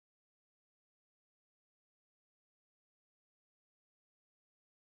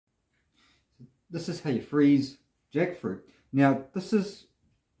this is how you freeze jackfruit. Now this is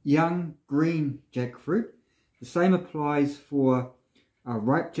young green jackfruit. The same applies for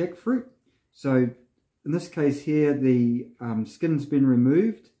ripe jackfruit. So in this case here, the skin's been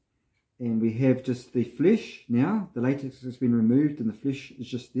removed and we have just the flesh now. The latex has been removed and the flesh is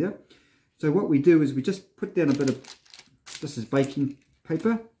just there. So what we do is we just put down a bit of, this is baking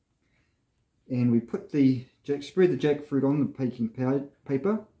paper, and we put spread the jackfruit on the baking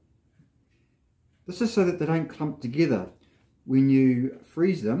paper. This is so that they don't clump together when you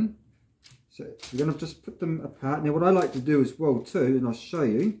freeze them. So we're going to just put them apart. Now what I like to do as well too, and I'll show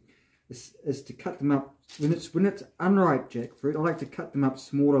you, is to cut them up. When it's unripe jackfruit, I like to cut them up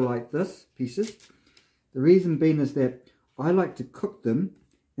smaller like this, pieces. The reason being is that I like to cook them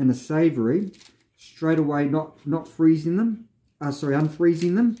in a savoury straight away, not freezing them,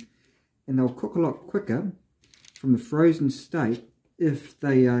 unfreezing them, and they'll cook a lot quicker from the frozen state if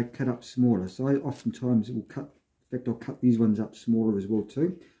they are cut up smaller. So I oftentimes will cut, in fact I'll cut these ones up smaller as well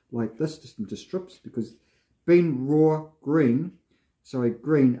too, like this, just into strips, because being raw green,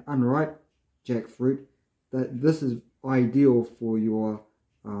 green unripe jackfruit, this is ideal for your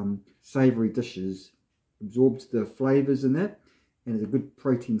savoury dishes. Absorbs the flavours in that and is a good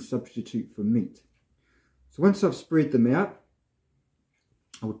protein substitute for meat. So once I've spread them out,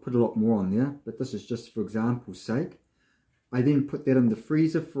 I would put a lot more on there, but this is just for example's sake. I then put that in the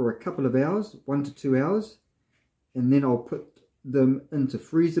freezer for a couple of hours, 1 to 2 hours, and then I'll put them into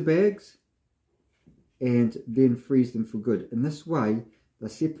freezer bags and then freeze them for good. In this way, they're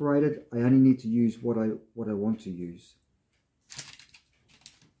separated. I only need to use what I want to use.